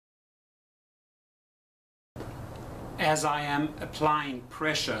as I am applying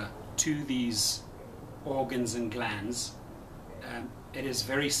pressure to these organs and glands, it is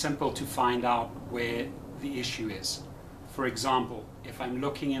very simple to find out where the issue is. For example, if I'm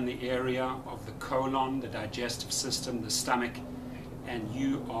looking in the area of the colon, the digestive system, the stomach, and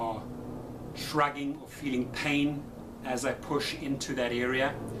you are shrugging or feeling pain as I push into that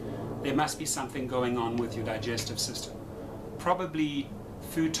area, there must be something going on with your digestive system. Probably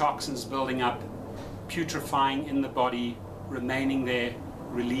food toxins building up, putrefying in the body, remaining there,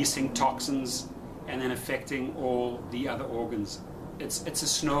 releasing toxins, and then affecting all the other organs. It's a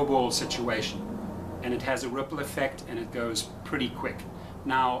snowball situation, and it has a ripple effect, and it goes pretty quick.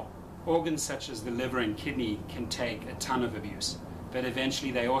 Now, organs such as the liver and kidney can take a ton of abuse, but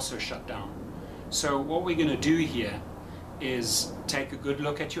eventually they also shut down. So what we're going to do here is take a good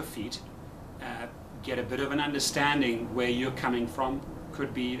look at your feet, get a bit of an understanding where you're coming from.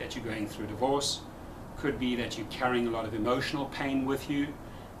 Could be that you're going through divorce, could be that you're carrying a lot of emotional pain with you,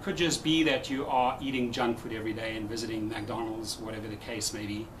 could just be that you are eating junk food every day and visiting McDonald's, whatever the case may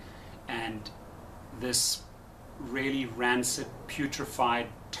be, and this really rancid, putrefied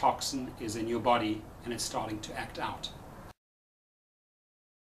toxin is in your body and it's starting to act out.